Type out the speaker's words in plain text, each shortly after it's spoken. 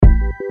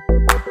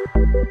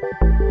So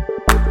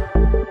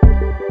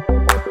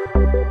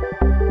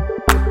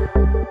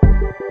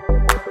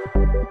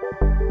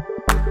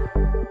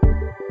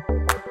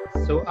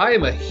I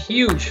am a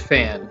huge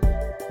fan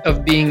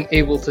of being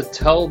able to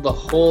tell the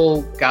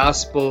whole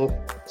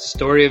gospel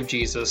story of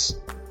Jesus,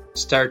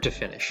 start to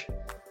finish.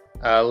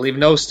 Leave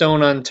no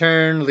stone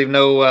unturned, leave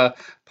no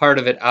part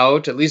of it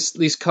out. At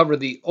least cover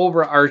the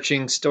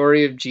overarching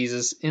story of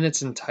Jesus in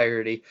its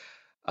entirety.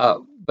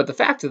 But the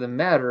fact of the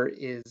matter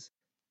is,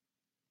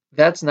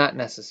 that's not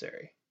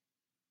necessary.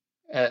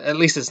 At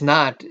least it's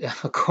not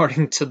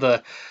according to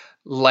the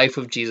life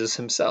of Jesus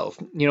himself.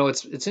 You know,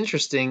 it's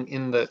interesting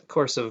in the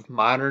course of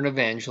modern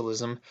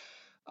evangelism.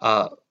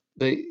 Uh,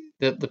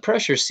 the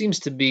pressure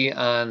seems to be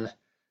on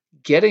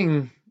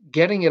getting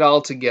it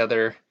all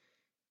together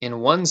in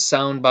one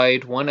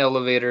soundbite, one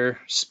elevator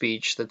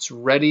speech that's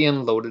ready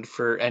and loaded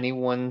for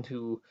anyone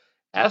who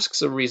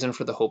asks a reason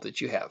for the hope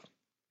that you have.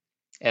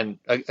 And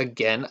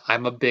again,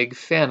 I'm a big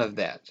fan of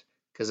that,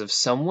 because if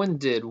someone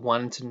did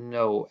want to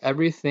know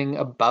everything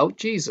about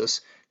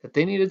Jesus that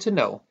they needed to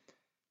know,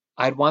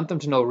 I'd want them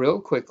to know real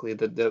quickly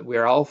that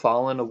we're all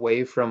fallen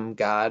away from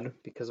God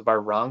because of our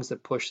wrongs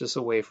that pushed us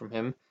away from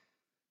Him.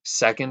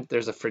 Second,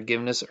 there's a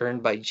forgiveness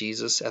earned by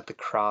Jesus at the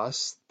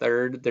cross.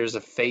 Third, there's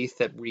a faith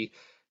that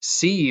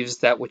receives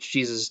that which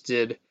Jesus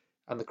did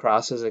on the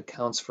cross as it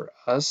counts for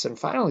us. And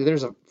finally,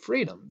 there's a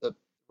freedom. The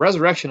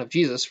resurrection of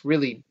Jesus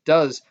really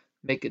does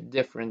make a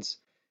difference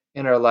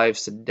in our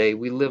lives today.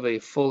 We live a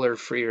fuller,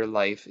 freer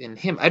life in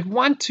Him. I'd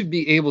want to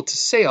be able to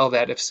say all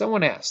that if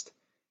someone asked.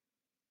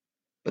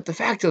 But the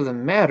fact of the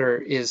matter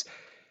is,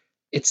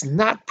 it's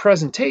not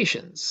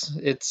presentations,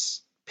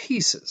 it's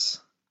pieces.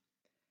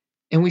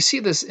 And we see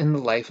this in the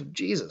life of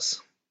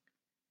Jesus.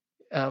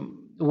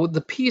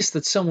 The piece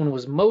that someone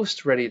was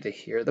most ready to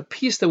hear, the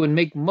piece that would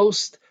make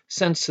most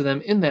sense to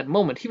them in that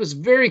moment, he was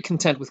very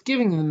content with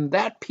giving them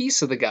that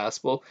piece of the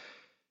gospel,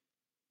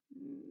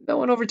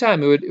 knowing over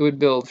time it would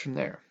build from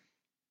there.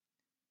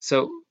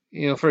 So,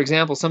 for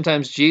example,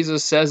 sometimes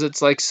Jesus says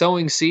it's like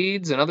sowing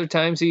seeds, and other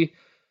times he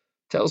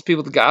tells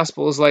people the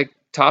gospel is like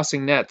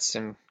tossing nets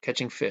and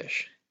catching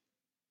fish.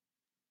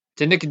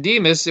 To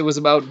Nicodemus, it was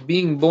about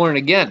being born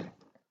again.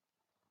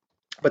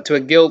 But to a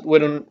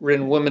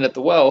guilt-ridden woman at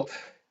the well,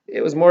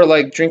 it was more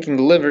like drinking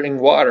the living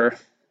water,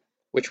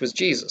 which was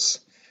Jesus.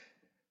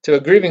 To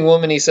a grieving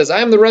woman, he says,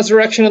 I am the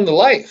resurrection and the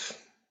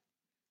life.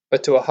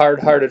 But to a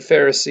hard-hearted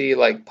Pharisee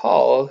like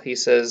Paul, he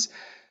says,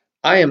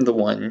 I am the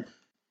one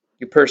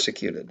you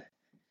persecuted.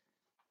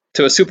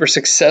 To a super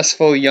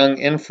successful young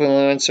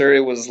influencer,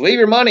 it was leave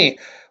your money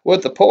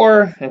with the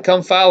poor and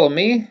come follow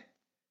me.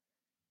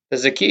 To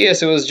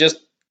Zacchaeus, it was just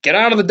get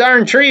out of the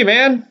darn tree,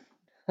 man.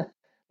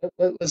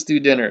 Let's do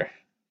dinner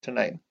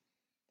tonight.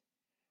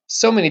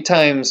 So many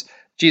times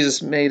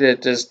Jesus made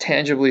it as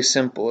tangibly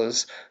simple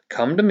as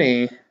come to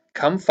me,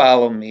 come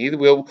follow me.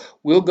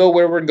 We'll go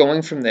where we're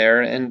going from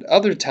there. And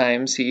other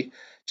times he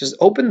just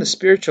opened the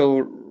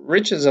spiritual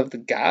riches of the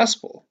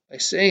gospel by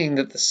saying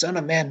that the Son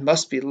of Man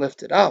must be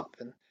lifted up,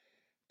 and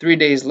 3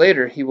 days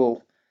later he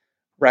will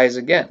rise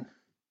again.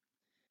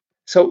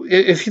 So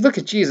if you look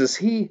at Jesus,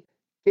 he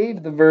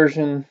gave the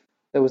version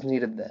that was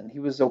needed then. He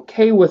was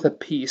okay with a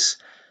piece,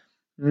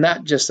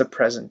 not just a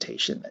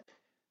presentation.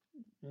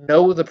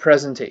 Know the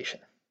presentation.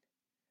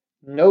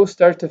 Know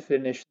start to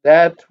finish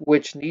that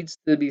which needs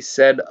to be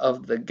said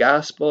of the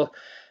gospel.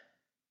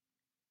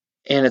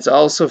 And it's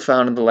also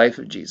found in the life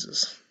of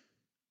Jesus.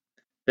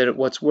 That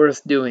what's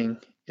worth doing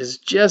is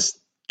just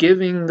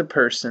giving the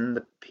person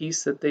the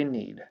piece that they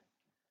need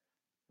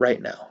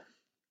right now.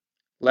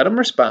 Let them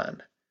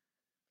respond.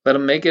 Let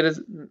them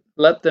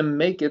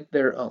make it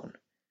their own.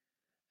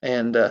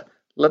 And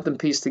let them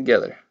piece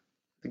together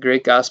the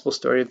great gospel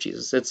story of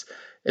Jesus.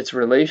 It's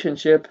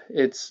relationship,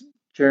 it's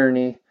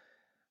journey,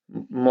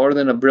 more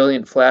than a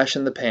brilliant flash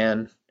in the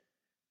pan,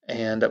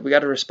 and we got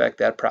to respect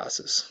that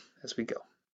process as we go.